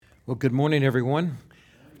Well, good morning, everyone.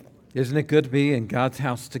 Isn't it good to be in God's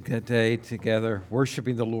house today together,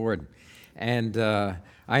 worshiping the Lord? And I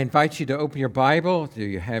invite you to open your Bible. Do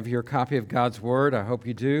you have your copy of God's Word? I hope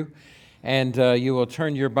you do. And you will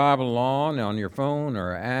turn your Bible on your phone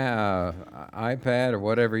or iPad or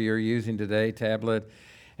whatever you're using today, tablet,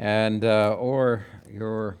 and or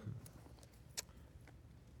your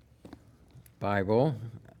Bible,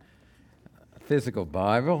 physical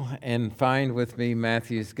Bible, and find with me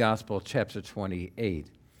Matthew's Gospel, chapter 28.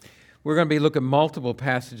 We're going to be looking at multiple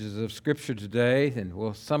passages of Scripture today, and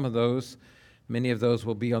many of those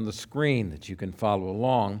will be on the screen that you can follow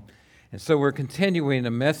along. And so we're continuing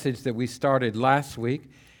a message that we started last week,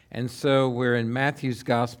 and so we're in Matthew's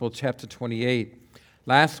Gospel, chapter 28.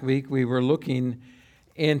 Last week we were looking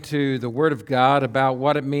into the Word of God about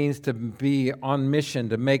what it means to be on mission,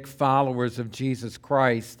 to make followers of Jesus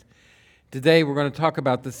Christ. Today we're going to talk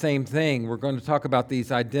about the same thing. We're going to talk about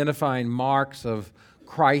these identifying marks of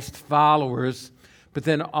Christ followers, but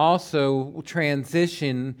then also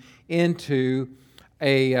transition into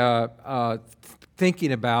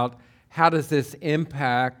thinking about how does this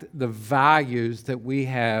impact the values that we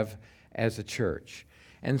have as a church.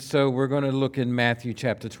 And so we're going to look in Matthew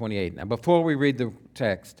chapter 28. Now, before we read the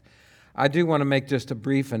text, I do want to make just a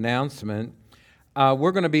brief announcement.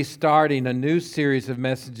 We're going to be starting a new series of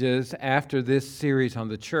messages after this series on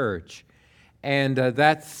the church. And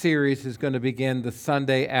that series is going to begin the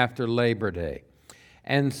Sunday after Labor Day.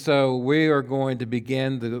 And so we are going to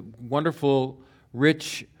begin the wonderful,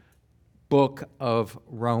 rich book of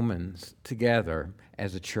Romans together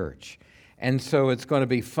as a church. And so it's going to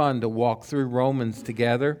be fun to walk through Romans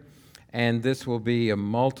together. And this will be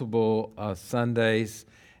multiple Sundays,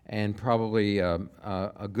 and probably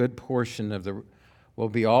a good portion of will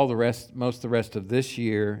be most of the rest of this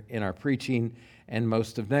year in our preaching, and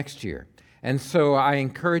most of next year. And so I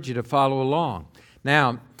encourage you to follow along.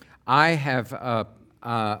 Now, I have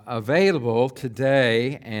available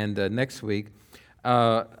today and next week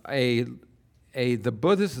this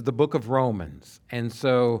is the book of Romans, and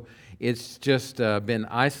so it's just been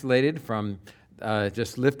isolated from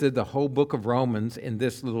just lifted the whole book of Romans in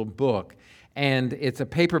this little book, and it's a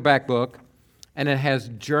paperback book, and it has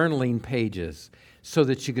journaling pages, so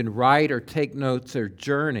that you can write or take notes or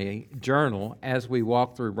journal as we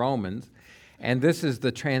walk through Romans. And this is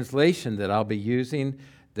the translation that I'll be using,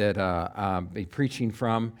 that I'll be preaching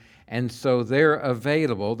from. And so they're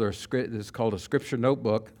available. It's called a Scripture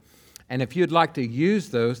Notebook. And if you'd like to use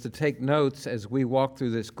those to take notes as we walk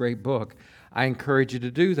through this great book, I encourage you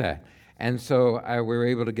to do that. And so we were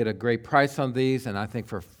able to get a great price on these, and I think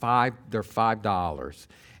they're $5.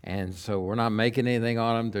 And so we're not making anything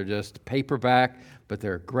on them. They're just paperback, but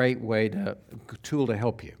they're a great tool to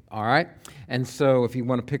help you, all right? And so if you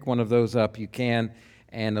want to pick one of those up, you can.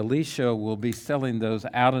 And Alicia will be selling those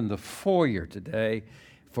out in the foyer today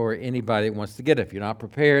for anybody that wants to get it. If you're not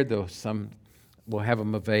prepared, we'll have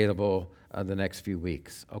them available the next few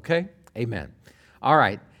weeks, okay? Amen. All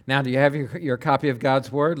right. Now, do you have your copy of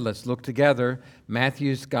God's Word? Let's look together.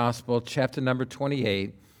 Matthew's Gospel, chapter number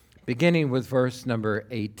 28. Beginning with verse number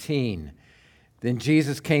 18. Then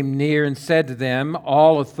Jesus came near and said to them,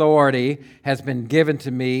 "All authority has been given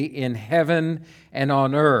to me in heaven and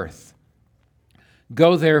on earth.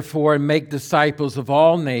 Go therefore and make disciples of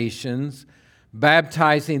all nations,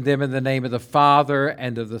 baptizing them in the name of the Father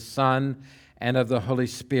and of the Son and of the Holy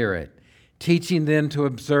Spirit, teaching them to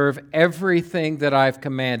observe everything that I've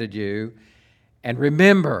commanded you. And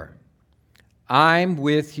remember, I'm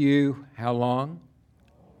with you," how long?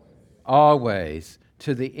 Always,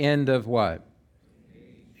 to the end of what?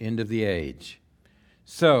 End of the age.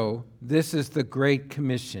 So, this is the Great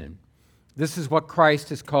Commission. This is what Christ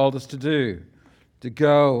has called us to do, to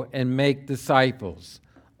go and make disciples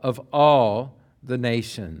of all the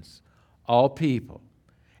nations, all people.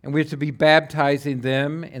 And we're to be baptizing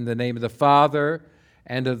them in the name of the Father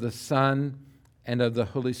and of the Son and of the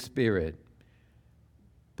Holy Spirit.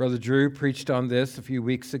 Brother Drew preached on this a few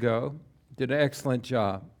weeks ago, did an excellent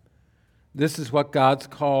job. This is what God's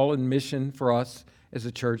call and mission for us as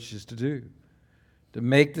a church is to do, to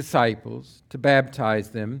make disciples, to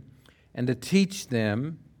baptize them, and to teach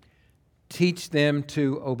them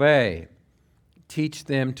to obey, teach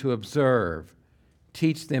them to observe,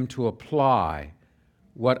 teach them to apply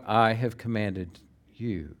what I have commanded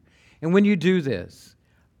you. And when you do this,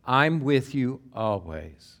 I'm with you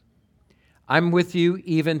always. I'm with you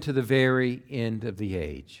even to the very end of the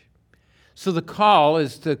age. So the call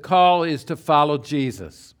is to follow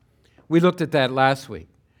Jesus. We looked at that last week.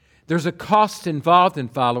 There's a cost involved in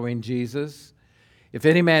following Jesus. If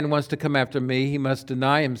any man wants to come after me, he must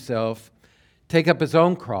deny himself, Take up his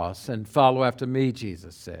own cross and follow after me,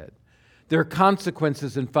 Jesus said. There are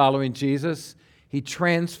consequences in following Jesus. He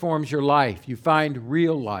transforms your life. You find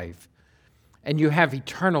real life, and you have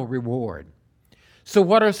eternal reward. So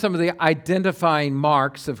what are some of the identifying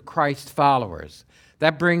marks of Christ followers?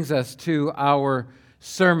 That brings us to our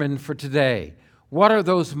sermon for today. What are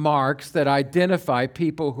those marks that identify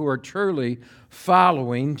people who are truly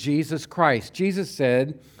following Jesus Christ? Jesus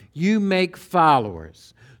said, "You make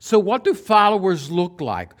followers." So what do followers look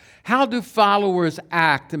like? How do followers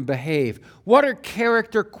act and behave? What are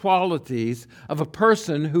character qualities of a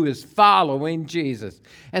person who is following Jesus?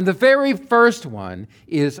 And the very first one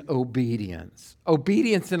is obedience.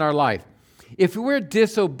 Obedience in our life. If we're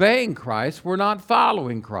disobeying Christ, we're not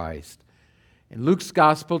following Christ. In Luke's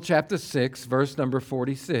Gospel, chapter 6, verse number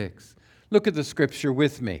 46. Look at the scripture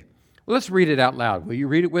with me. Let's read it out loud. Will you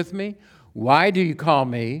read it with me? Why do you call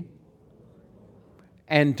me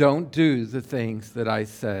and don't do the things that I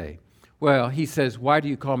say? Well, he says, why do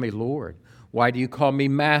you call me Lord? Why do you call me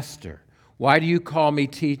Master? Why do you call me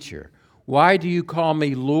Teacher? Why do you call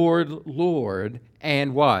me Lord, Lord,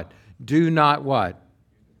 and what? Do not what?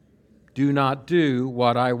 Do not do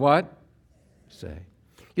what I what? Say.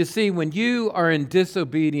 You see, when you are in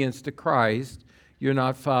disobedience to Christ, you're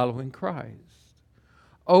not following Christ.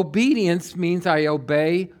 Obedience means I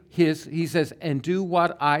obey he says, and do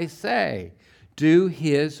what I say. Do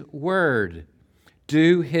his word.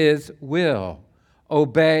 Do his will.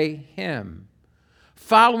 Obey him.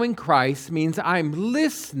 Following Christ means I'm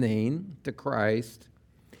listening to Christ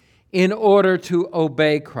in order to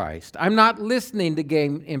obey Christ. I'm not listening to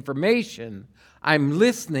gain information. I'm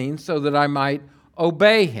listening so that I might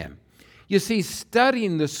obey him. You see,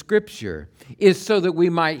 studying the scripture is so that we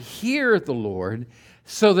might hear the Lord,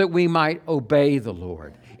 so that we might obey the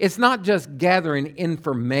Lord. It's not just gathering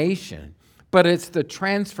information, but it's the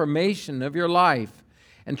transformation of your life.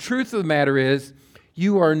 And truth of the matter is,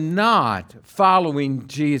 you are not following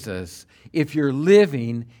Jesus if you're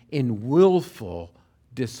living in willful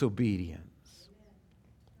disobedience.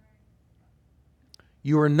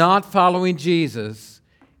 You are not following Jesus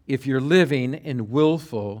if you're living in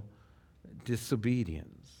willful disobedience.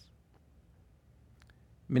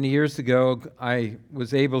 Many years ago, I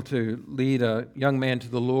was able to lead a young man to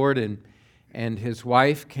the Lord, and his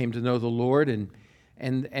wife came to know the Lord,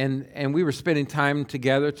 and we were spending time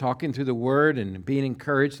together talking through the Word and being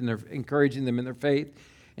encouraged and encouraging them in their faith.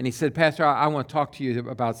 And he said, Pastor, I want to talk to you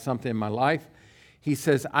about something in my life. He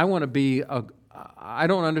says, I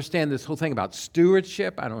don't understand this whole thing about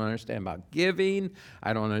stewardship. I don't understand about giving.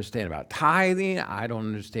 I don't understand about tithing. I don't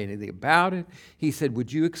understand anything about it. He said,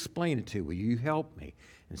 would you explain it to me? Will you help me?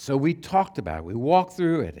 And so we talked about it. We walked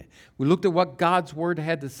through it. We looked at what God's Word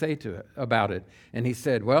had to say about it. And he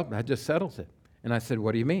said, well, that just settles it. And I said,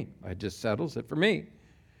 what do you mean? It just settles it for me.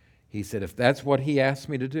 He said, if that's what he asked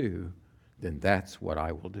me to do, then that's what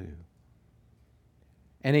I will do.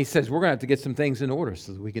 And he says, we're going to have to get some things in order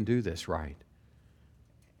so that we can do this right.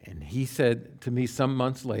 And he said to me some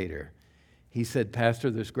months later, he said, Pastor,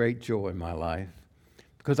 there's great joy in my life.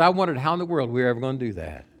 Because I wondered how in the world we were ever going to do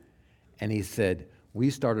that. And he said, we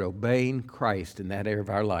started obeying Christ in that area of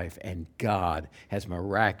our life, and God has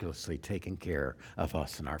miraculously taken care of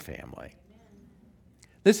us and our family.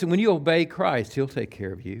 Listen, when you obey Christ, he'll take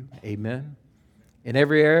care of you. Amen. In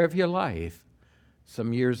every area of your life.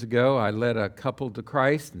 Some years ago, I led a couple to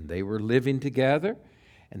Christ, and they were living together,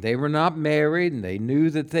 and they were not married, and they knew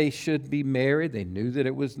that they should be married. They knew that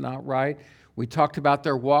it was not right. We talked about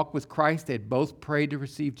their walk with Christ. They had both prayed to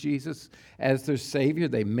receive Jesus as their Savior.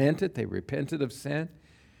 They meant it. They repented of sin.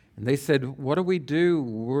 And they said, what do we do?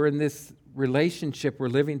 We're in this relationship. We're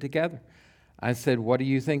living together. I said, what do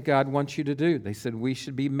you think God wants you to do? They said, we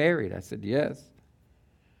should be married. I said, yes.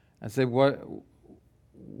 I said,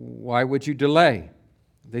 why would you delay?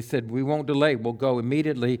 They said, we won't delay. We'll go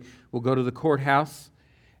immediately. We'll go to the courthouse,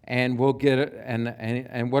 and we'll get it.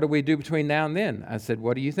 And what do we do between now and then? I said,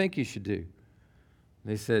 what do you think you should do?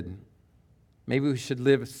 They said, maybe we should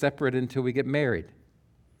live separate until we get married.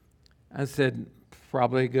 I said,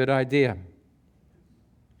 probably a good idea. And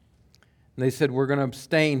they said, we're going to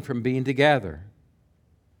abstain from being together.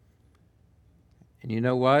 And you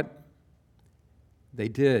know what? They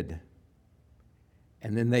did.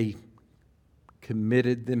 And then they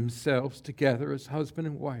committed themselves together as husband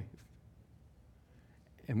and wife.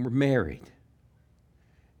 And were married.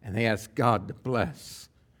 And they asked God to bless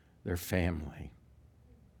their family.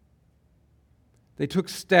 They took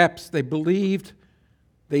steps. They believed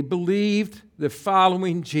that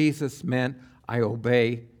following Jesus meant I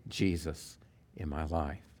obey Jesus in my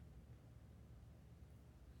life.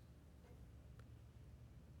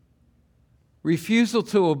 Refusal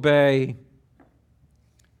to obey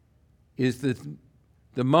is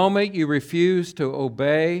the moment you refuse to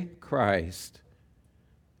obey Christ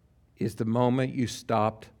is the moment you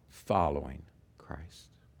stopped following Christ.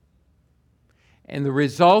 And the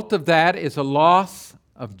result of that is a loss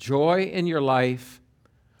of joy in your life,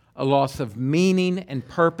 a loss of meaning and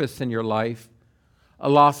purpose in your life, a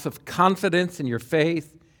loss of confidence in your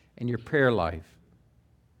faith and your prayer life,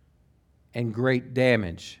 and great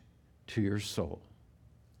damage to your soul.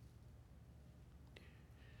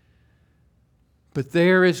 But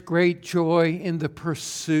there is great joy in the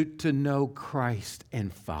pursuit to know Christ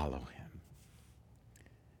and follow Him.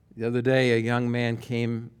 The other day, a young man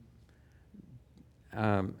came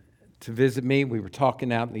to visit me. We were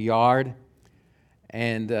talking out in the yard,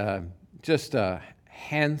 and just a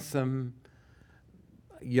handsome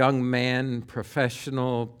young man,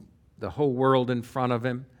 professional, the whole world in front of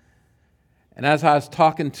him. And as I was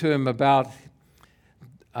talking to him about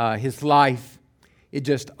his life, it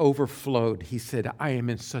just overflowed. He said, I am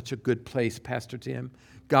in such a good place, Pastor Tim.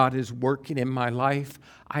 God is working in my life.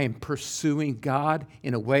 I am pursuing God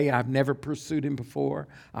in a way I've never pursued Him before.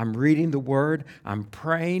 I'm reading the Word. I'm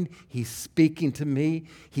praying. He's speaking to me.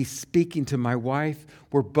 He's speaking to my wife.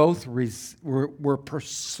 We're both we're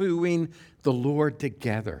pursuing the Lord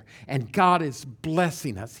together. And God is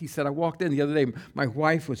blessing us. He said, I walked in the other day. My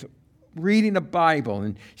wife was reading a Bible,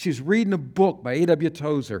 and she was reading a book by A.W.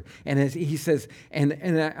 Tozer. And as he says, and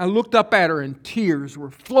I looked up at her, and tears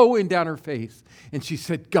were flowing down her face. And she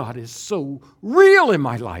said, God is so real in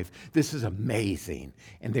my life. This is amazing.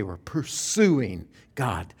 And they were pursuing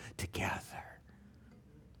God together.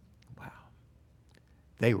 Wow.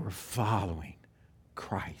 They were following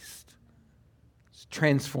Christ. It's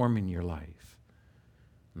transforming your life.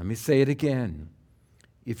 Let me say it again.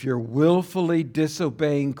 If you're willfully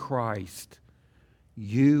disobeying Christ,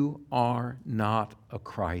 you are not a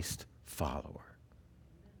Christ follower.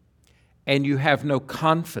 And you have no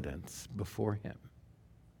confidence before Him.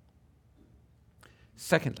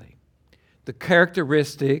 Secondly, the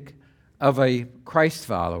characteristic of a Christ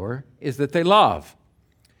follower is that they love.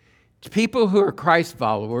 People who are Christ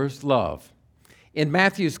followers love. In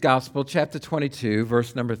Matthew's Gospel, chapter 22,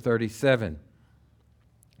 verse number 37,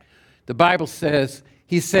 the Bible says,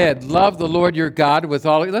 He said, love the Lord your God with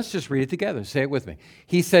all... Let's just read it together. Say it with me.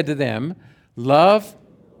 He said to them, love...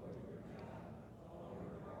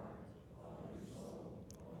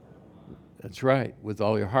 That's right. With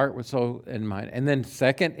all your heart, with soul, and mind. And then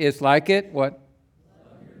second is like it. What?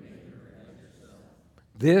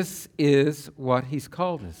 This is what He's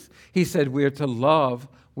called us. He said we are to love.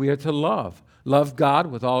 We are to love. Love God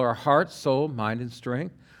with all our heart, soul, mind, and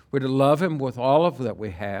strength. We're to love Him with all of that we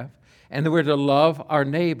have. And we're to love our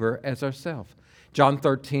neighbor as ourselves. John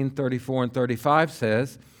 13, 34 and 35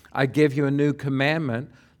 says, I give you a new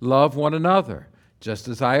commandment, love one another, just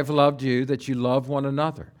as I have loved you, that you love one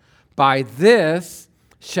another. By this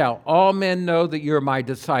shall all men know that you're my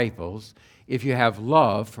disciples, if you have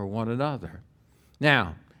love for one another.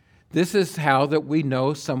 Now, this is how that we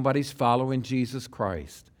know somebody's following Jesus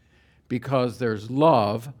Christ, because there's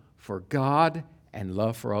love for God and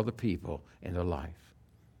love for other people in their life.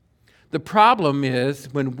 The problem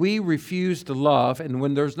is when we refuse to love, and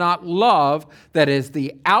when there's not love that is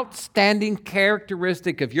the outstanding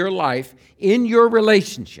characteristic of your life in your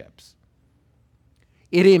relationships,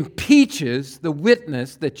 it impeaches the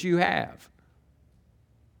witness that you have.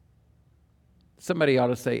 Somebody ought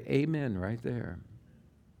to say amen right there.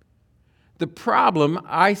 The problem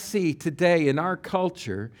I see today in our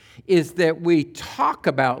culture is that we talk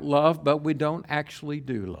about love, but we don't actually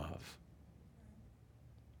do love.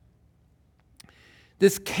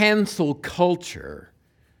 This cancel culture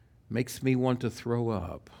makes me want to throw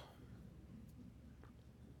up.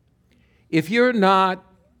 If you're not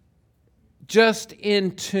just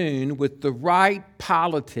in tune with the right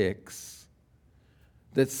politics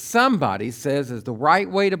that somebody says is the right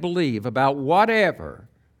way to believe about whatever,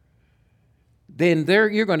 then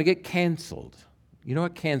you're going to get canceled. You know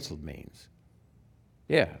what canceled means?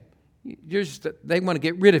 Yeah. They want to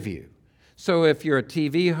get rid of you. So if you're a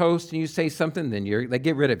TV host and you say something, then they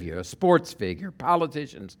get rid of you. A sports figure,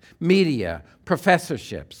 politicians, media,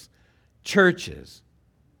 professorships, churches,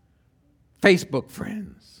 Facebook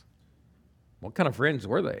friends. What kind of friends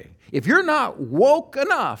were they? If you're not woke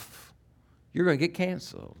enough, you're going to get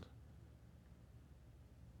canceled.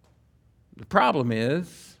 The problem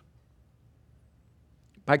is,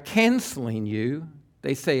 by canceling you,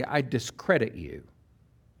 they say, I discredit you.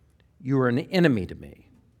 You are an enemy to me.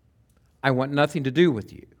 I want nothing to do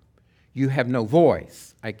with you. You have no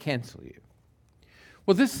voice. I cancel you.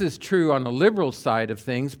 Well, this is true on the liberal side of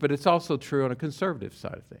things, but it's also true on a conservative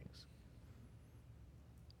side of things.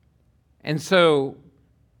 And so,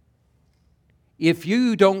 if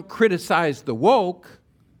you don't criticize the woke,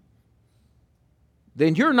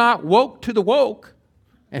 then you're not woke to the woke,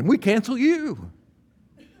 and we cancel you.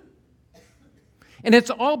 And it's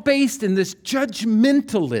all based in this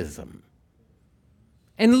judgmentalism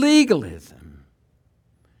and legalism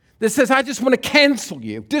that says, I just want to cancel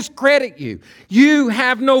you, discredit you. You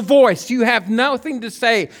have no voice. You have nothing to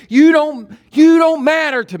say. You don't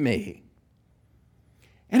matter to me.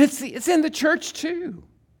 And it's in the church too.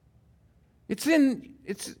 It's in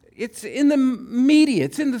the media.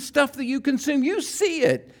 It's in the stuff that you consume. You see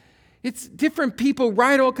it. It's different people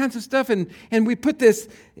write all kinds of stuff, and we put this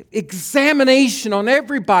examination on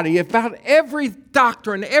everybody about every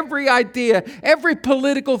doctrine, every idea, every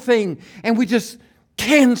political thing, and we just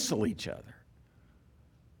cancel each other,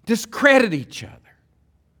 discredit each other.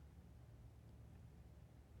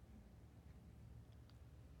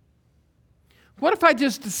 What if I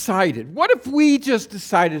just decided, what if we just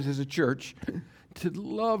decided as a church to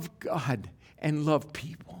love God and love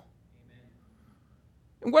people?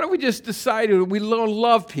 And what if we just decided we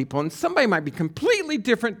love people? And somebody might be completely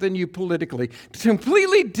different than you politically,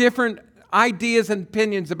 completely different ideas and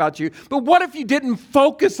opinions about you. But what if you didn't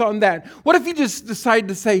focus on that? What if you just decided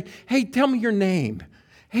to say, hey, tell me your name.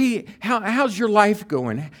 Hey, how's your life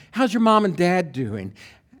going? How's your mom and dad doing?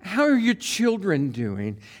 How are your children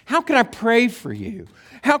doing? How can I pray for you?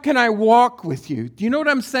 How can I walk with you? Do you know what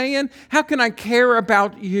I'm saying? How can I care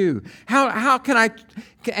about you? How can I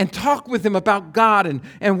and talk with them about God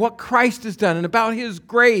and what Christ has done and about His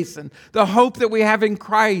grace and the hope that we have in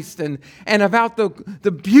Christ and about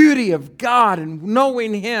the beauty of God and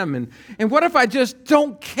knowing Him? And what if I just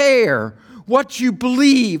don't care what you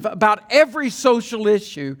believe about every social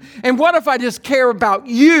issue? And what if I just care about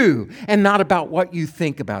you and not about what you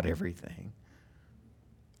think about everything?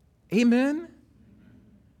 Amen?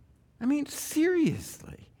 I mean,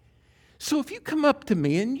 seriously. So if you come up to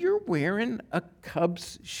me and you're wearing a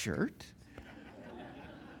Cubs shirt,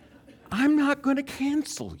 I'm not going to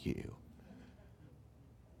cancel you.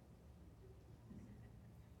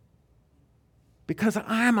 Because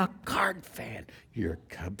I'm a Card fan. You're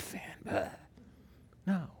a Cub fan. Ugh.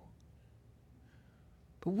 No.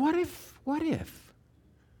 But what if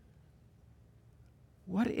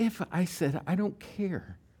I said, I don't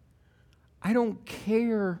care. I don't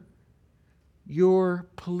care your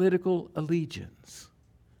political allegiance.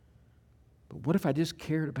 But what if I just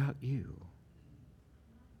cared about you?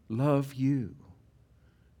 Love you.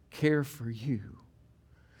 Care for you.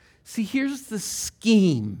 See, here's the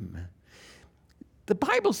scheme. The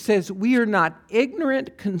Bible says we are not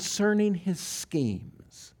ignorant concerning his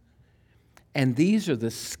schemes. And these are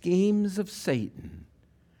the schemes of Satan.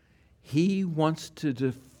 He wants to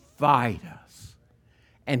divide us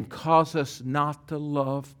and cause us not to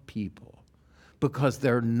love people because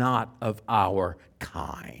they're not of our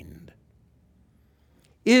kind.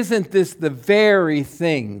 Isn't this the very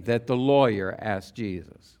thing that the lawyer asked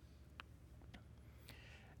Jesus?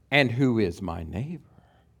 And who is my neighbor?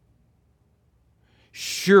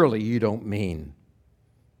 Surely you don't mean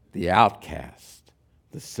the outcast,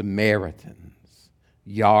 the Samaritans,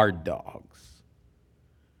 yard dogs.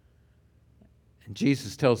 And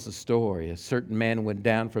Jesus tells the story. A certain man went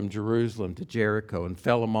down from Jerusalem to Jericho and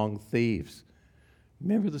fell among thieves.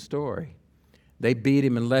 Remember the story. They beat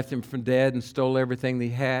him and left him for dead and stole everything they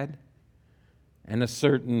had. And a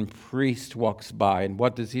certain priest walks by, and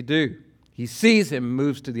what does he do? He sees him,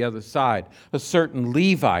 moves to the other side. A certain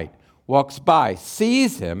Levite walks by,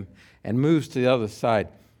 sees him, and moves to the other side.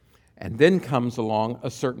 And then comes along a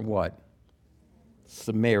certain what?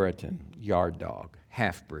 Samaritan, yard dog,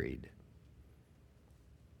 half-breed.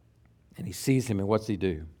 And he sees him, and what's he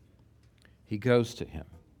do? He goes to him.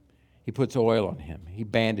 He puts oil on him. He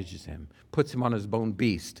bandages him, puts him on his own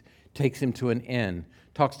beast, takes him to an inn,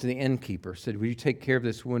 talks to the innkeeper, said, will you take care of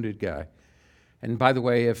this wounded guy? And by the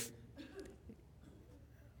way, if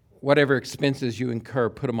whatever expenses you incur,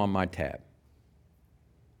 put them on my tab.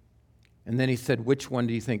 And then he said, which one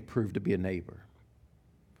do you think proved to be a neighbor?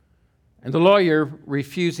 And the lawyer,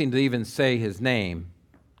 refusing to even say his name,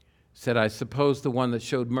 said, I suppose the one that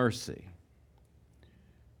showed mercy.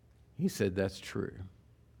 He said, that's true.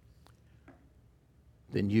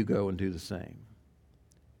 Then you go and do the same.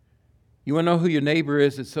 You want to know who your neighbor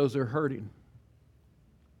is that those are hurting?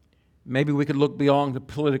 Maybe we could look beyond the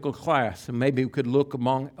political class, and maybe we could look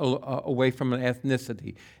away from an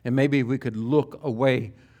ethnicity, and maybe we could look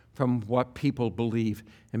away from what people believe,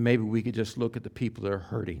 and maybe we could just look at the people that are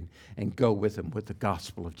hurting and go with them with the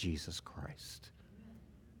gospel of Jesus Christ.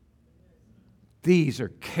 These are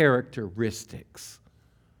characteristics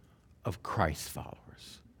of Christ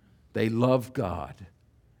followers. They love God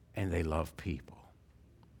and they love people.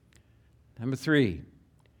 Number 3,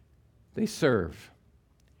 they serve.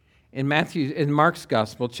 In Mark's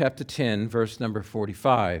Gospel, chapter 10, verse number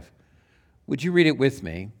 45, would you read it with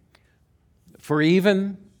me? For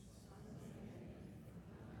even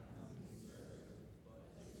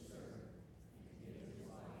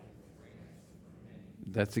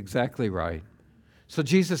That's exactly right. So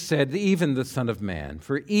Jesus said, even the Son of Man,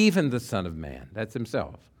 for even the Son of Man, that's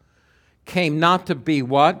himself, came not to be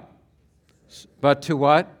what? But to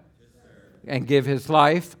what? And give his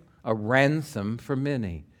life a ransom for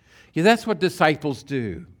many. Yeah, that's what disciples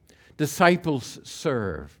do. Disciples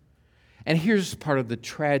serve. And here's part of the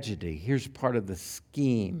tragedy. Here's part of the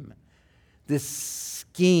scheme. This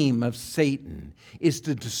scheme of Satan is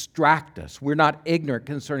to distract us. We're not ignorant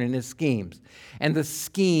concerning his schemes. And the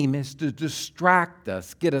scheme is to distract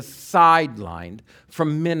us, get us sidelined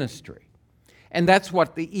from ministry. And that's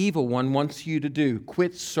what the evil one wants you to do.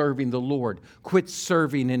 Quit serving the Lord. Quit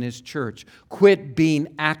serving in his church. Quit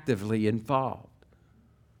being actively involved.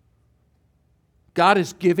 God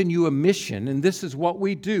has given you a mission, and this is what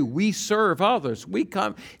we do. We serve others.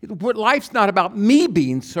 Life's not about me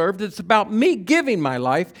being served. It's about me giving my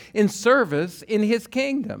life in service in his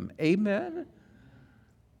kingdom. Amen?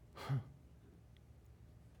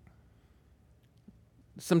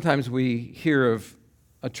 Sometimes we hear of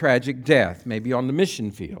a tragic death, maybe on the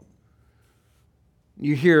mission field.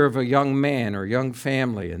 You hear of a young man or young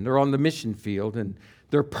family, and they're on the mission field, and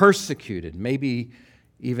they're persecuted. Maybe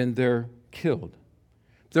even they're killed.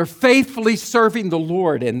 They're faithfully serving the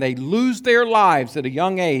Lord, and they lose their lives at a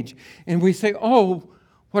young age. And we say, oh,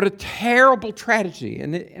 what a terrible tragedy.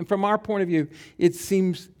 And from our point of view, it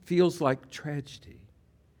feels like tragedy.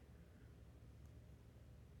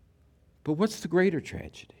 But what's the greater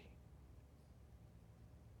tragedy?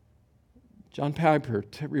 John Piper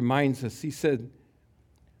reminds us, he said,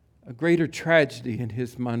 a greater tragedy in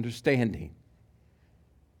his understanding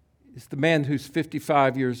is the man who's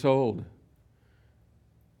 55 years old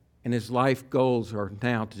and his life goals are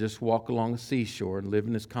now to just walk along the seashore and live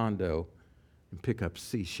in his condo and pick up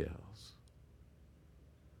seashells,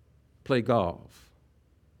 play golf,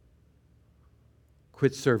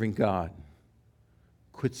 quit serving God,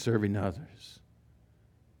 quit serving others,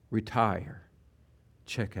 retire,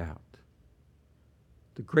 check out.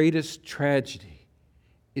 The greatest tragedy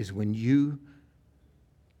is when you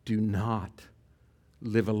do not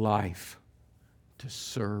live a life to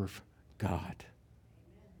serve God.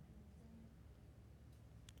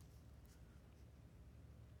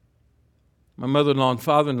 My mother-in-law and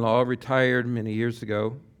father-in-law retired many years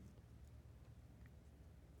ago.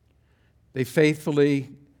 They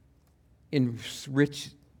faithfully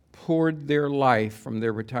poured their life from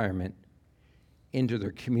their retirement into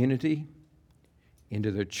their community,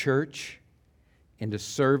 into their church, into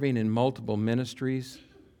serving in multiple ministries,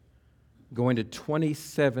 going to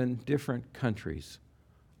 27 different countries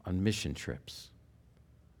on mission trips.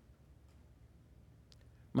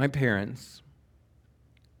 My parents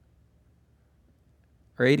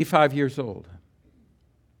are 85 years old.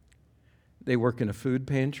 They work in a food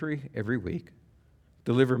pantry every week,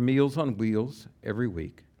 deliver Meals on Wheels every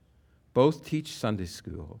week. Both teach Sunday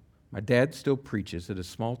school. My dad still preaches at a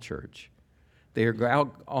small church. They are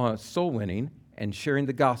out soul winning and sharing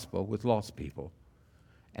the gospel with lost people.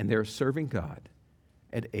 And they're serving God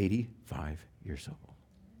at 85 years old.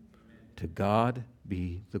 To God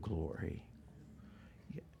be the glory.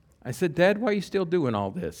 I said, Dad, why are you still doing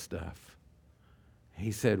all this stuff?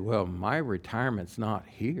 He said, well, my retirement's not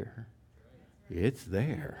here. It's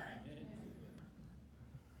there.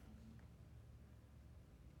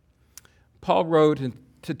 Paul wrote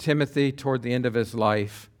to Timothy toward the end of his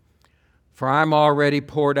life, for I'm already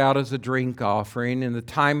poured out as a drink offering, and the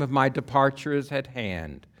time of my departure is at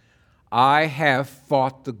hand. I have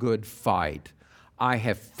fought the good fight. I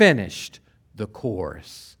have finished the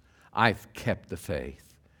course. I've kept the faith.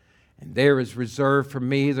 And there is reserved for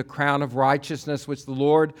me the crown of righteousness, which the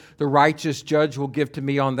Lord, the righteous judge, will give to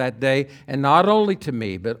me on that day, and not only to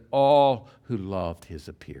me, but all who loved his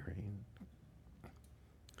appearing.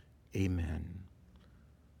 Amen.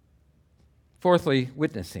 Fourthly,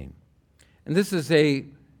 witnessing. And this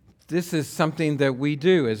is something that we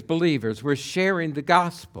do as believers. We're sharing the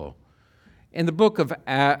gospel. In the book of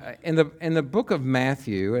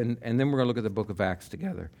Matthew, and then we're going to look at the book of Acts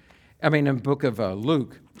together. In the book of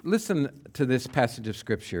Luke. Listen to this passage of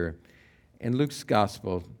Scripture in Luke's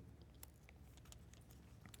Gospel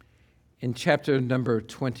in chapter number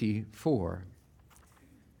 24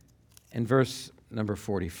 and verse number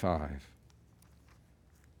 45.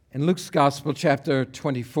 In Luke's Gospel, chapter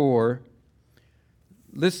 24,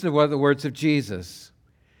 listen to what the words of Jesus.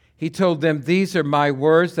 He told them, "These are my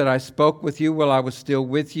words that I spoke with you while I was still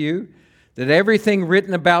with you, that everything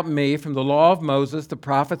written about me from the law of Moses, the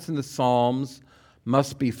prophets, and the Psalms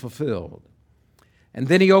must be fulfilled." And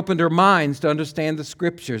then he opened their minds to understand the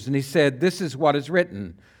Scriptures, and he said, "This is what is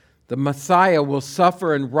written. The Messiah will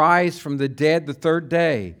suffer and rise from the dead the third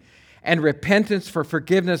day, and repentance for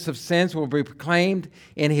forgiveness of sins will be proclaimed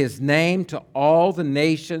in his name to all the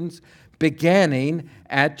nations, beginning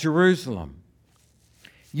at Jerusalem.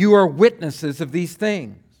 You are witnesses of these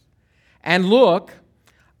things. And look,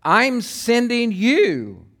 I'm sending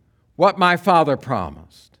you what my Father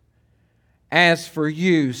promised. As for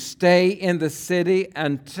you, stay in the city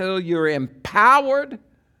until you're empowered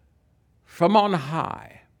from on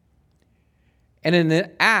high." And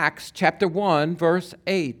in Acts chapter 1, verse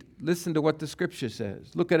 8, listen to what the Scripture says.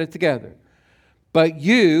 Look at it together. But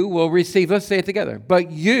you will receive, let's say it together.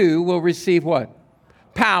 But you will receive what?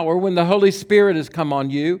 Power when the Holy Spirit has come on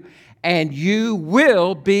you, and you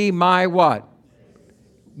will be my what?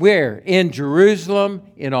 Where? In Jerusalem,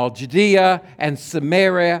 in all Judea and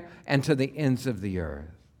Samaria, and to the ends of the earth.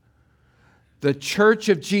 The Church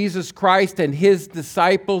of Jesus Christ and his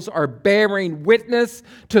disciples are bearing witness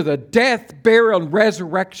to the death, burial, and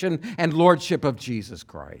resurrection and lordship of Jesus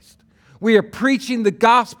Christ. We are preaching the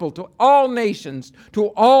gospel to all nations, to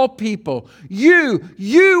all people.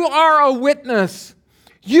 You are a witness.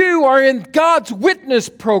 You are in God's witness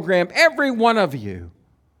program, every one of you.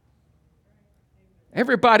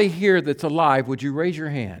 Everybody here that's alive, would you raise your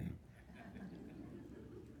hand?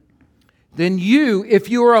 Then you, if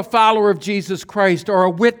you are a follower of Jesus Christ or a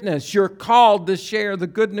witness, you're called to share the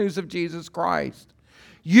good news of Jesus Christ.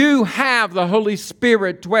 You have the Holy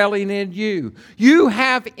Spirit dwelling in you. You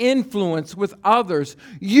have influence with others.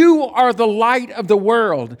 You are the light of the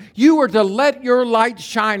world. You are to let your light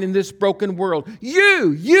shine in this broken world.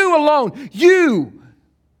 You alone, you,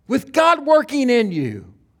 with God working in you.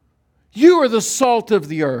 You are the salt of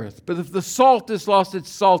the earth. But if the salt has lost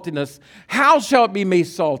its saltiness, how shall it be made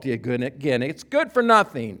salty again? It's good for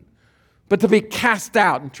nothing, but to be cast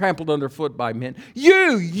out and trampled underfoot by men.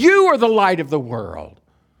 You are the light of the world.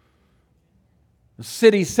 A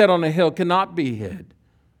city set on a hill cannot be hid.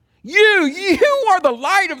 You are the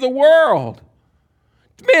light of the world.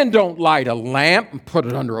 Men don't light a lamp and put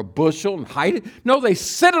it under a bushel and hide it. No, they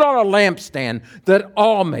set it on a lampstand that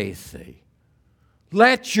all may see.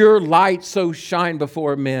 Let your light so shine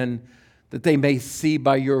before men that they may see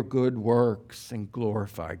by your good works and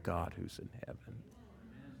glorify God who's in heaven.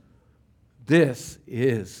 These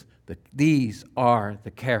are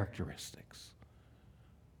the characteristics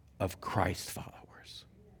of Christ followers.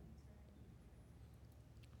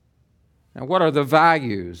 Now, what are the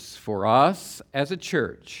values for us as a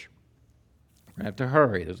church? We're going to have to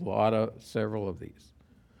hurry. There's several of these.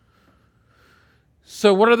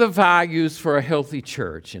 So what are the values for a healthy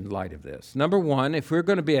church in light of this? Number one, if we're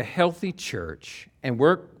going to be a healthy church and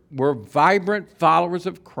we're vibrant followers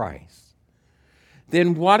of Christ,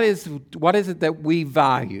 then what is it that we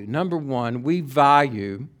value? Number one, we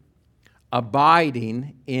value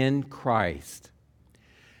abiding in Christ.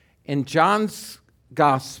 In John's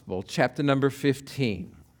Gospel, chapter number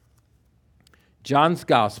 15, John's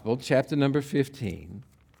Gospel, chapter number 15,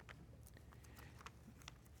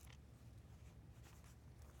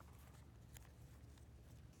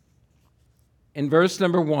 in verse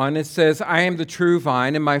number 1, it says, "I am the true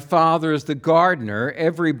vine, and my Father is the gardener.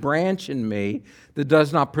 Every branch in me that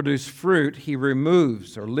does not produce fruit, he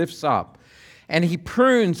removes or lifts up. And he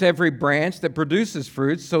prunes every branch that produces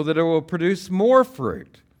fruit so that it will produce more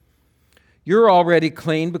fruit. You're already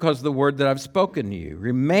clean because of the word that I've spoken to you.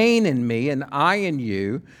 Remain in me, and I in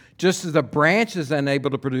you, just as a branch is unable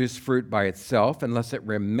to produce fruit by itself unless it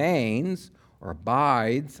remains or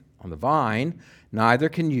abides on the vine, neither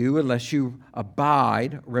can you unless you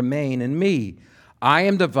remain in me. I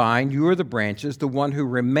am the vine, you are the branches. The one who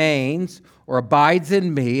remains or abides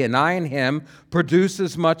in me, and I in him,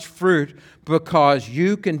 produces much fruit, because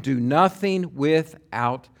you can do nothing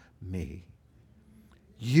without me."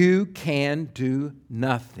 You can do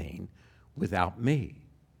nothing without me.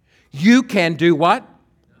 You can do what?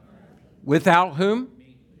 Without whom?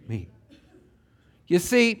 Me. You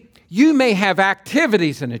see, you may have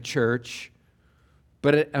activities in a church,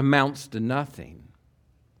 but it amounts to nothing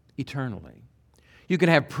eternally. You can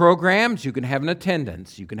have programs, you can have an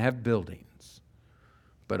attendance, you can have buildings.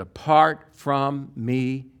 But apart from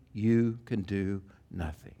me, you can do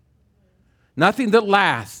nothing. Nothing that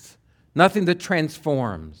lasts, nothing that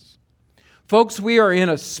transforms. Folks, we are in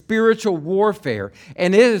a spiritual warfare,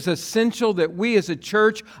 and it is essential that we as a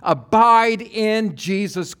church abide in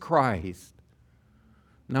Jesus Christ.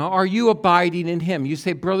 Now, are you abiding in Him? You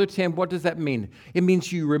say, Brother Tim, what does that mean? It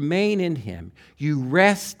means you remain in Him. You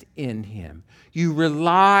rest in Him. You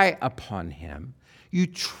rely upon Him. You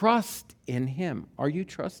trust in Him. Are you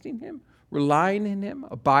trusting Him? Relying in Him?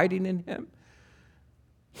 Abiding in Him?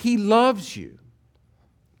 He loves you.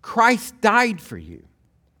 Christ died for you.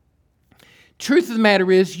 Truth of the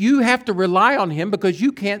matter is, you have to rely on Him because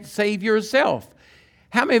you can't save yourself.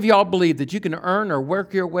 How many of y'all believe that you can earn or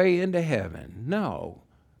work your way into heaven? No.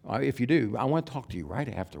 If you do, I want to talk to you right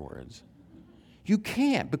afterwards. You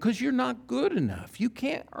can't, because you're not good enough. You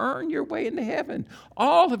can't earn your way into heaven.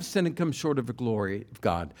 All have sinned and come short of the glory of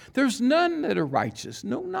God. There's none that are righteous.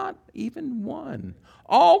 No, not even one.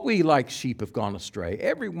 All we like sheep have gone astray.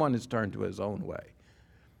 Everyone has turned to his own way.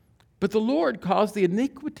 But the Lord caused the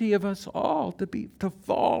iniquity of us all to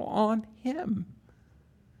fall on Him.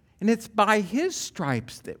 And it's by His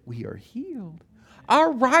stripes that we are healed.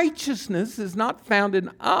 Our righteousness is not found in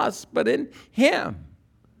us, but in Him.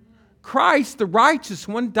 Christ, the righteous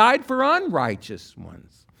one, died for unrighteous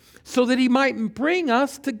ones so that He might bring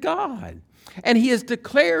us to God. And He has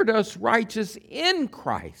declared us righteous in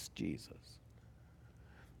Christ Jesus.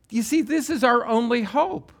 You see, this is our only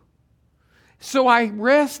hope. So I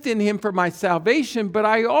rest in Him for my salvation, but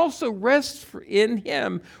I also rest in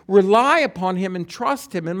Him, rely upon Him, and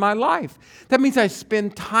trust Him in my life. That means I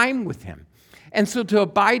spend time with Him. And so to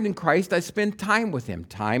abide in Christ, I spend time with Him.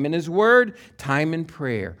 Time in His Word, time in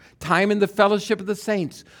prayer, time in the fellowship of the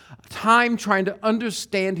saints, time trying to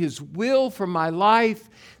understand His will for my life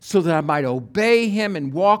so that I might obey Him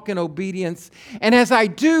and walk in obedience. And as I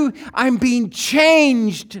do, I'm being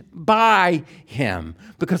changed by Him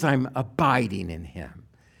because I'm abiding in Him.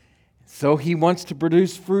 So He wants to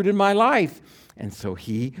produce fruit in my life. And so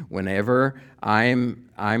whenever I'm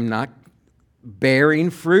not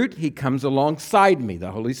bearing fruit, He comes alongside me,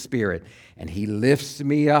 the Holy Spirit, and He lifts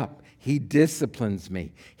me up. He disciplines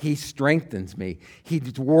me. He strengthens me. He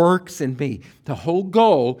works in me. The whole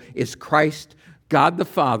goal is Christ, God the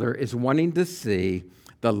Father, is wanting to see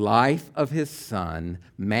the life of His Son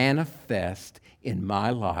manifest in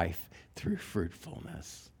my life through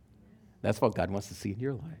fruitfulness. That's what God wants to see in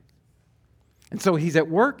your life. And so He's at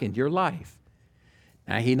work in your life.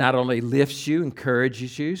 Now, He not only lifts you,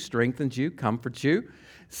 encourages you, strengthens you, comforts you.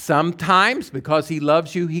 Sometimes, because He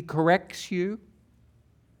loves you, He corrects you.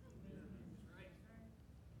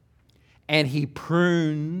 And He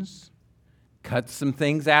prunes, cuts some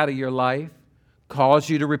things out of your life, calls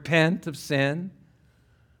you to repent of sin,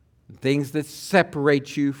 things that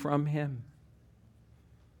separate you from Him.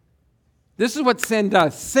 This is what sin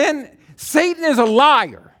does. Satan is a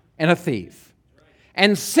liar and a thief.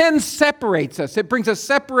 And sin separates us. It brings a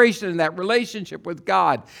separation in that relationship with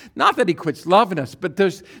God. Not that He quits loving us, but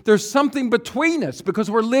there's something between us because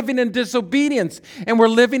we're living in disobedience and we're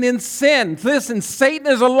living in sin. Listen, Satan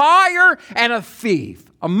is a liar and a thief,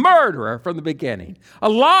 a murderer from the beginning, a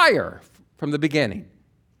liar from the beginning.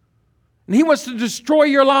 And he wants to destroy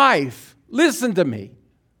your life. Listen to me.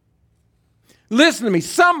 Listen to me.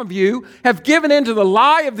 Some of you have given in to the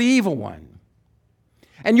lie of the evil one.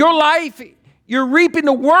 And your life, you're reaping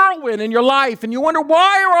the whirlwind in your life, and you wonder,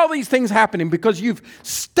 why are all these things happening? Because you've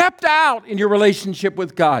stepped out in your relationship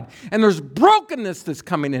with God, and there's brokenness that's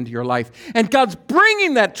coming into your life, and God's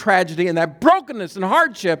bringing that tragedy and that brokenness and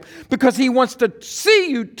hardship because He wants to see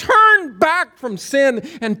you turn back from sin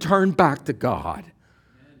and turn back to God.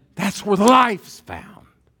 That's where the life's found.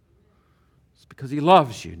 It's because He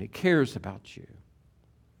loves you and He cares about you.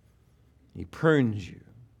 He prunes you.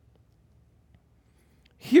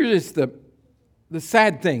 Here is the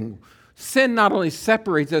sad thing. Sin not only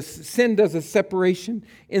separates us, sin does a separation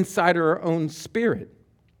inside our own spirit.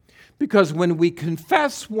 Because when we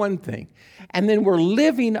confess one thing and then we're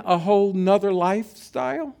living a whole nother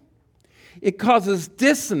lifestyle, it causes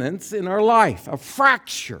dissonance in our life, a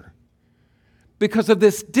fracture because of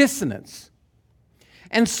this dissonance.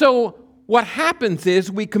 And so what happens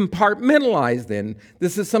is we compartmentalize then.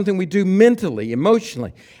 This is something we do mentally,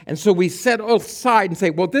 emotionally. And so we set aside and say,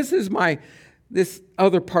 well, this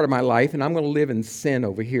other part of my life, and I'm going to live in sin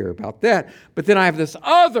over here about that. But then I have this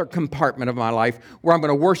other compartment of my life where I'm going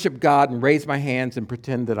to worship God and raise my hands and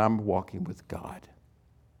pretend that I'm walking with God.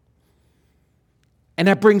 And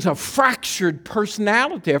that brings a fractured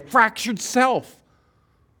personality, a fractured self.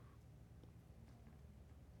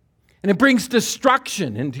 And it brings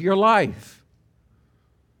destruction into your life.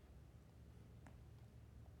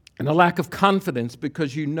 And a lack of confidence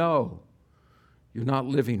because you know you're not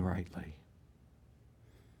living rightly.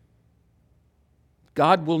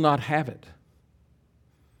 God will not have it.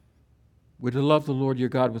 We're to love the Lord your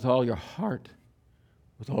God with all your heart,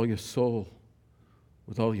 with all your soul,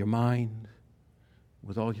 with all your mind,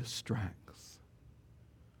 with all your strength.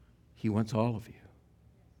 He wants all of you.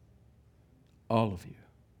 All of you.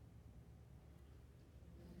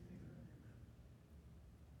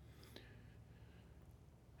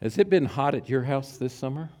 Has it been hot at your house this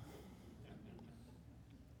summer?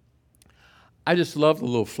 I just love the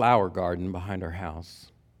little flower garden behind our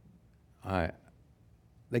house.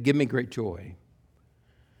 They give me great joy.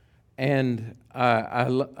 And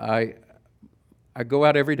I go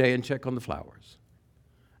out every day and check on the flowers.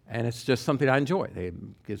 And it's just something I enjoy.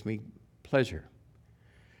 It gives me pleasure.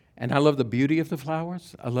 And I love the beauty of the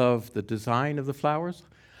flowers. I love the design of the flowers.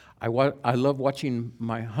 I love watching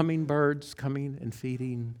my hummingbirds coming and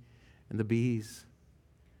feeding, and the bees.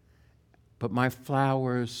 But my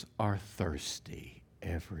flowers are thirsty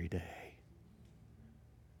every day.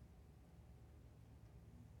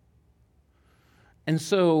 And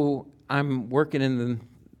so I'm working in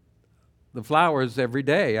the flowers every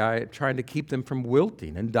day. I'm trying to keep them from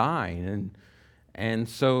wilting and dying. And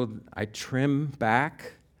so I trim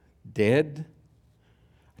back dead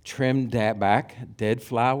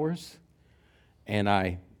flowers, and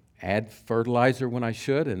I add fertilizer when I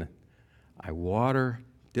should, and I water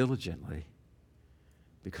diligently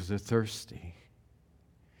because they're thirsty.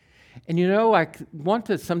 And you know, I want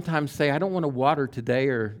to sometimes say, I don't want to water today,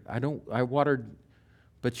 or I watered,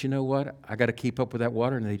 but you know what? I got to keep up with that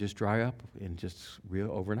water, and they just dry up in just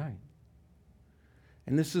real overnight.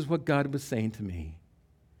 And this is what God was saying to me.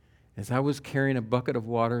 As I was carrying a bucket of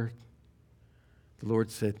water, the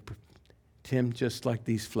Lord said, Tim, just like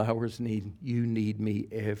these flowers you need me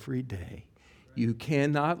every day. You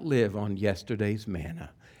cannot live on yesterday's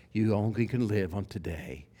manna. You only can live on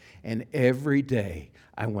today. And every day,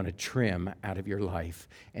 I want to trim out of your life.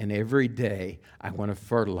 And every day, I want to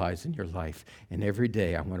fertilize in your life. And every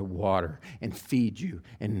day, I want to water and feed you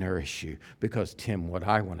and nourish you. Because, Tim, what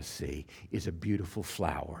I want to see is a beautiful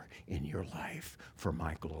flower in your life for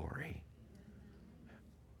my glory.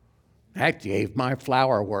 That gave my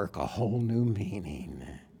flower work a whole new meaning.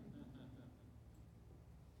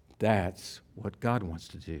 That's what God wants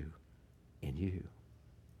to do in you.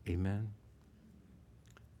 Amen.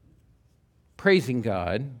 Praising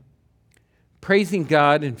God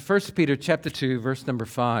in 1 Peter chapter 2, verse number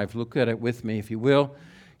 5. Look at it with me, if you will.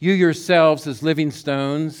 You yourselves, as living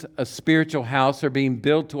stones, a spiritual house, are being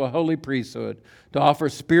built to a holy priesthood to offer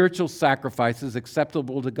spiritual sacrifices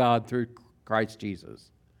acceptable to God through Christ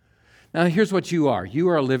Jesus. Now, here's what you are. You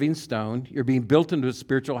are a living stone. You're being built into a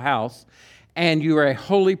spiritual house, and you are a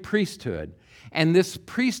holy priesthood. And this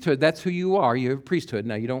priesthood, that's who you are. You're a priesthood.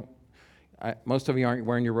 Now, you don't. Most of you aren't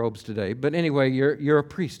wearing your robes today, but anyway, you're a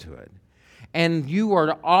priesthood. And you are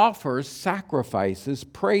to offer sacrifices,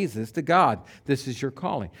 praises to God. This is your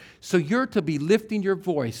calling. So you're to be lifting your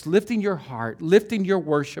voice, lifting your heart, lifting your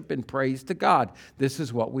worship and praise to God. This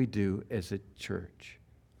is what we do as a church.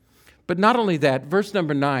 But not only that, verse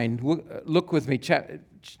number 9, look with me,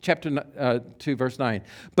 chapter 2, verse 9.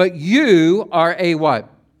 But you are a what?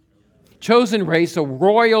 Chosen race, a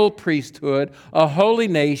royal priesthood, a holy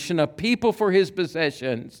nation, a people for his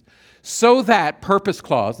possessions, so that, purpose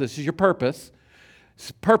clause, this is your purpose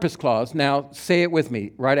clause. Now say it with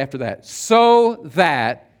me right after that. So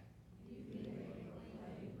that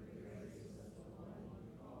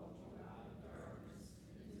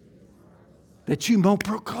you may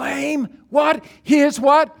proclaim what? His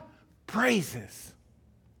what? Praises.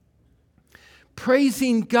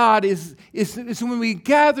 Praising God is when we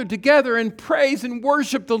gather together and praise and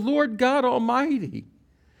worship the Lord God Almighty.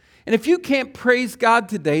 And if you can't praise God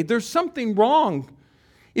today, there's something wrong.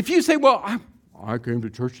 If you say, well, I came to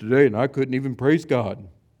church today and I couldn't even praise God.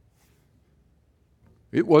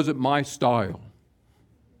 It wasn't my style.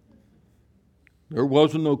 There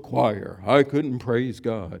wasn't no choir. I couldn't praise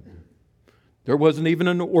God. There wasn't even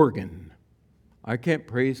an organ. I can't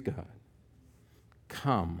praise God.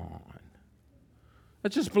 Come on.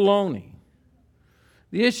 That's just baloney.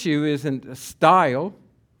 The issue isn't a style.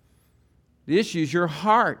 The issue is your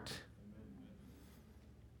heart.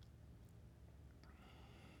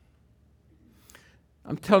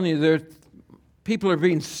 I'm telling you, people are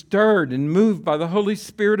being stirred and moved by the Holy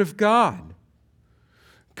Spirit of God.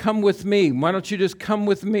 Come with me. Why don't you just come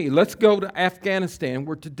with me? Let's go to Afghanistan,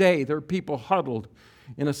 where today there are people huddled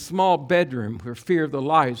in a small bedroom for fear of their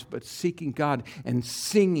lives, but seeking God and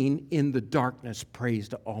singing in the darkness praise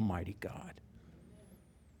to Almighty God.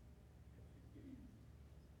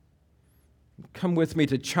 Come with me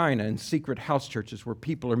to China and secret house churches where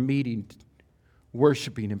people are meeting,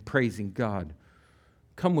 worshiping, and praising God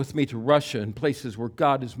Come with me to Russia and places where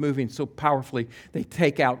God is moving so powerfully. They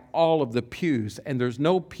take out all of the pews, and there's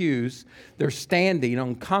no pews. They're standing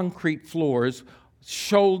on concrete floors,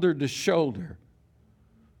 shoulder to shoulder,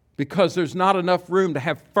 because there's not enough room to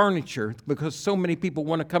have furniture, because so many people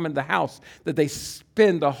want to come in the house that they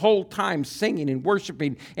spend the whole time singing and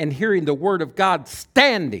worshiping and hearing the Word of God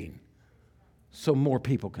standing so more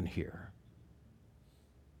people can hear.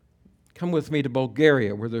 Come with me to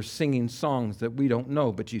Bulgaria, where they're singing songs that we don't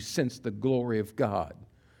know, but you sense the glory of God.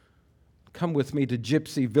 Come with me to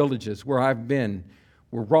gypsy villages where I've been,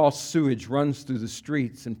 where raw sewage runs through the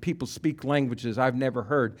streets and people speak languages I've never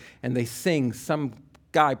heard, and they sing some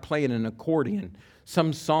guy playing an accordion,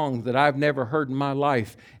 some song that I've never heard in my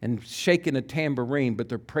life, and shaking a tambourine, but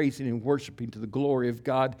they're praising and worshiping to the glory of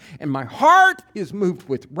God. And my heart is moved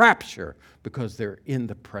with rapture because they're in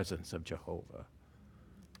the presence of Jehovah.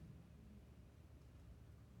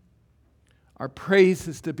 Our praise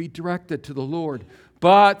is to be directed to the Lord.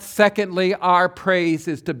 But secondly, our praise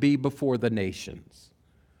is to be before the nations.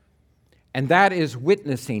 And that is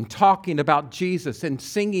witnessing, talking about Jesus and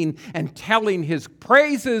singing and telling His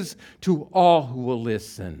praises to all who will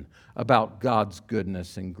listen about God's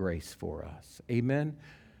goodness and grace for us. Amen?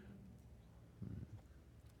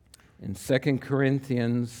 In 2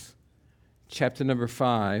 Corinthians chapter number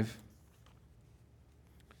 5,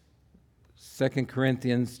 2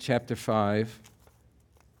 Corinthians chapter 5.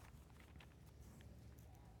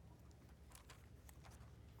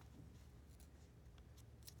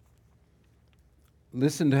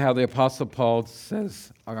 Listen to how the Apostle Paul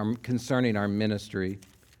says concerning our ministry.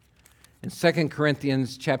 In 2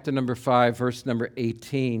 Corinthians chapter number 5, verse number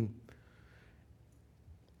 18.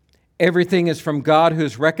 Everything is from God, who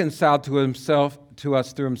is reconciled to Himself, to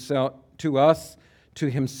us to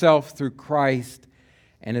Himself through Christ,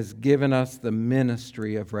 and has given us the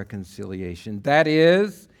ministry of reconciliation. That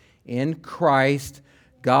is, in Christ,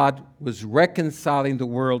 God was reconciling the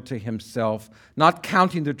world to Himself, not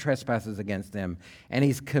counting their trespasses against them. And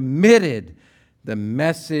He's committed the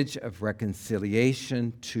message of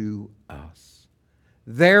reconciliation to us.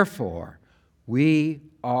 Therefore, we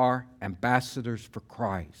are ambassadors for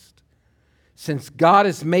Christ. Since God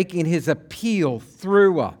is making His appeal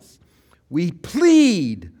through us, we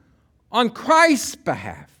plead on Christ's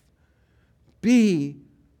behalf, be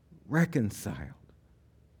reconciled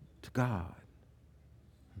to God.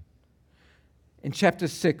 In chapter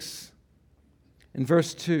 6, in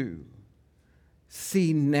verse 2,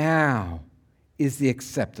 see, now is the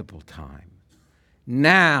acceptable time.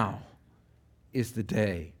 Now is the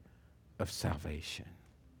day of salvation.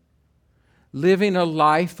 Living a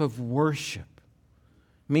life of worship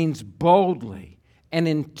means boldly and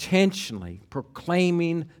intentionally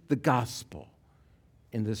proclaiming the gospel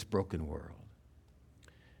in this broken world.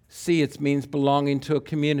 See, it means belonging to a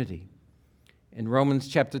community. In Romans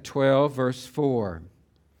chapter 12, verse 4.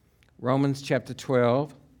 Romans chapter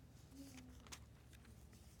 12,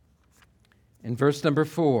 in verse number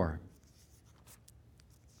 4.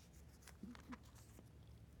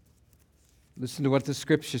 Listen to what the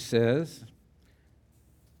scripture says.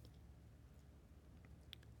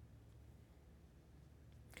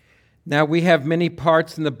 Now we have many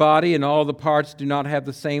parts in the body, and all the parts do not have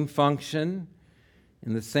the same function.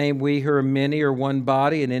 In the same, we who are many are one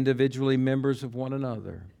body and individually members of one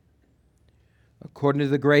another. According to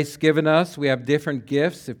the grace given us, we have different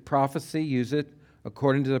gifts. If prophecy, use it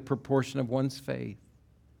according to the proportion of one's faith.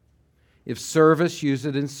 If service, use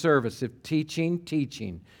it in service. If teaching,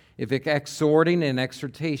 teaching. If exhorting, in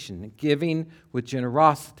exhortation. Giving with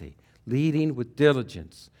generosity. Leading with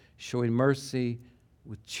diligence. Showing mercy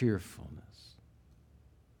with cheerfulness.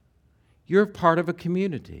 You're part of a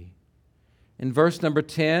community. In verse number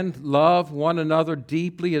 10, love one another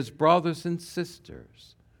deeply as brothers and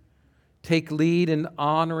sisters. Take lead in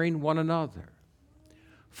honoring one another.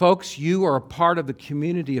 Folks, you are a part of the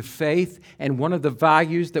community of faith, and one of the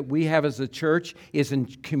values that we have as a church is in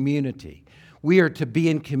community. We are to be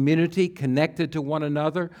in community, connected to one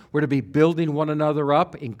another. We're to be building one another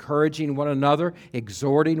up, encouraging one another,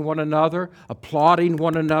 exhorting one another, applauding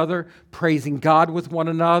one another, praising God with one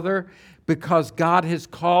another, because God has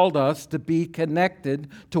called us to be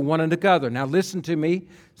connected to one another. Now listen to me.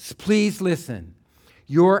 Please listen.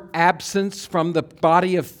 Your absence from the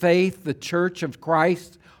body of faith, the church of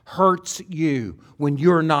Christ, hurts you when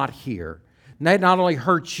you're not here. That not only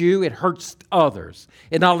hurts you, it hurts others.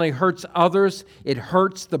 It not only hurts others, it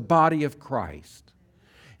hurts the body of Christ.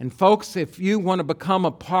 And folks, if you want to become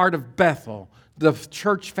a part of Bethel, the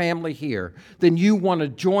church family here, then you want to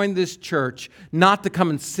join this church not to come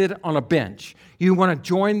and sit on a bench. You want to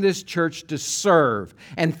join this church to serve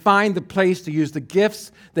and find the place to use the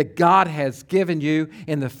gifts that God has given you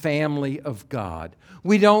in the family of God.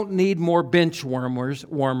 We don't need more bench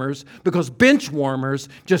warmers because bench warmers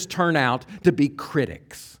just turn out to be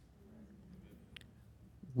critics.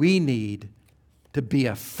 We need to be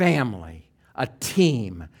a family, a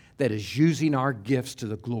team that is using our gifts to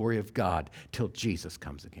the glory of God till Jesus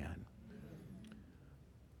comes again.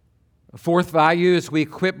 A fourth value is we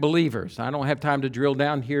equip believers. I don't have time to drill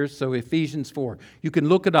down here, so Ephesians 4. You can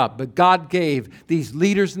look it up, but God gave these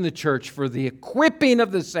leaders in the church for the equipping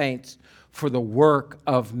of the saints for the work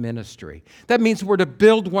of ministry. That means we're to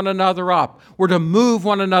build one another up. We're to move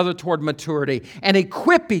one another toward maturity and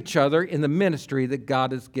equip each other in the ministry that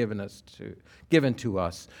God has given to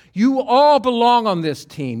us. You all belong on this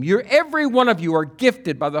team. Every one of you are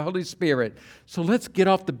gifted by the Holy Spirit. So let's get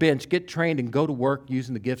off the bench, get trained, and go to work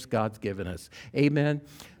using the gifts God's given us. Amen.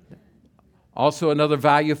 Also, another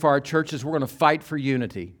value for our church is we're going to fight for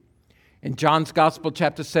unity. In John's Gospel,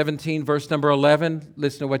 chapter 17, verse number 11,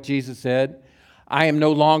 listen to what Jesus said. I am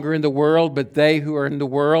no longer in the world, but they who are in the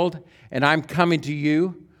world, and I'm coming to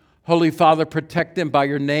you. Holy Father, protect them by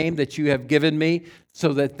your name that you have given me,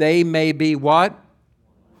 so that they may be what?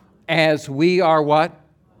 As we are what?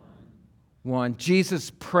 One.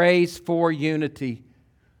 Jesus prays for unity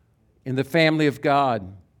in the family of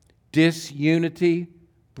God. Disunity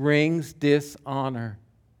brings dishonor.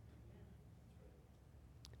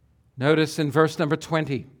 Notice in verse number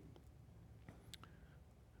 20,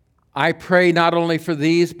 I pray not only for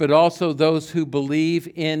these, but also those who believe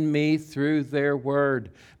in me through their word.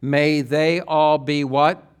 May they all be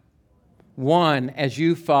what? One, as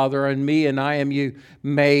you, Father, are in me and I am you.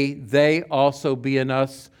 May they also be in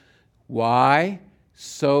us. Why?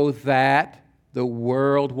 So that the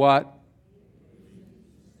world what?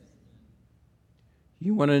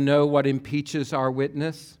 You want to know what impeaches our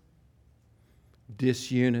witness?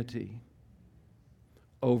 Disunity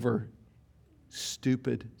over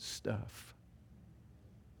stupid stuff.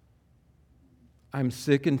 I'm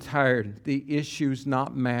sick and tired. The issue's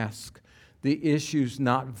not mask. The issue's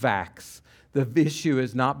not vax. The issue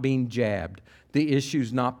is not being jabbed. The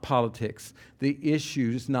issue's not politics. The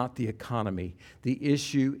issue is not the economy. The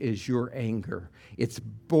issue is your anger. It's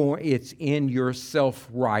in your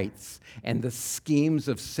self-rights. And the schemes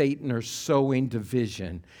of Satan are sowing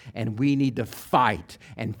division. And we need to fight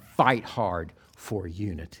and fight hard for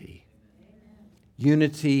unity.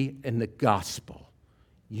 Unity in the gospel.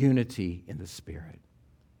 Unity in the Spirit.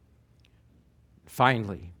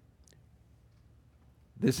 Finally,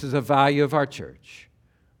 this is a value of our church.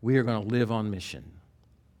 We are going to live on mission,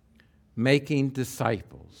 making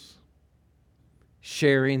disciples,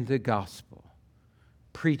 sharing the gospel,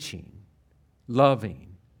 preaching,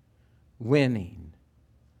 loving, winning,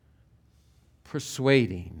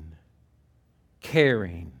 persuading,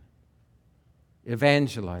 caring,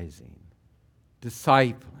 evangelizing,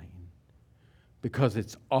 discipling, because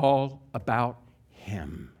it's all about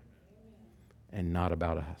Him and not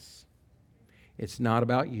about us. It's not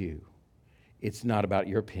about you. It's not about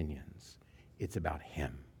your opinions. It's about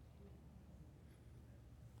Him.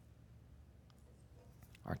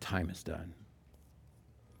 Our time is done.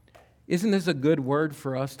 Isn't this a good word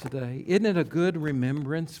for us today? Isn't it a good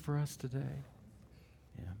remembrance for us today?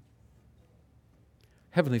 Yeah.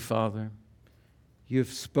 Heavenly Father,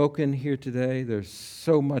 you've spoken here today. There's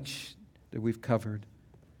so much that we've covered.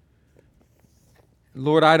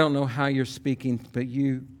 Lord, I don't know how you're speaking, but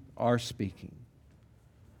you are speaking.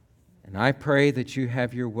 And I pray that you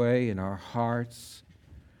have your way in our hearts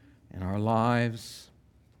and our lives.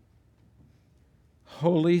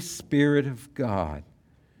 Holy Spirit of God,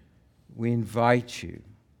 we invite you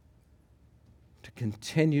to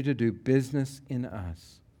continue to do business in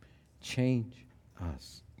us. Change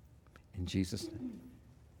us. In Jesus' name,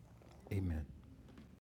 amen.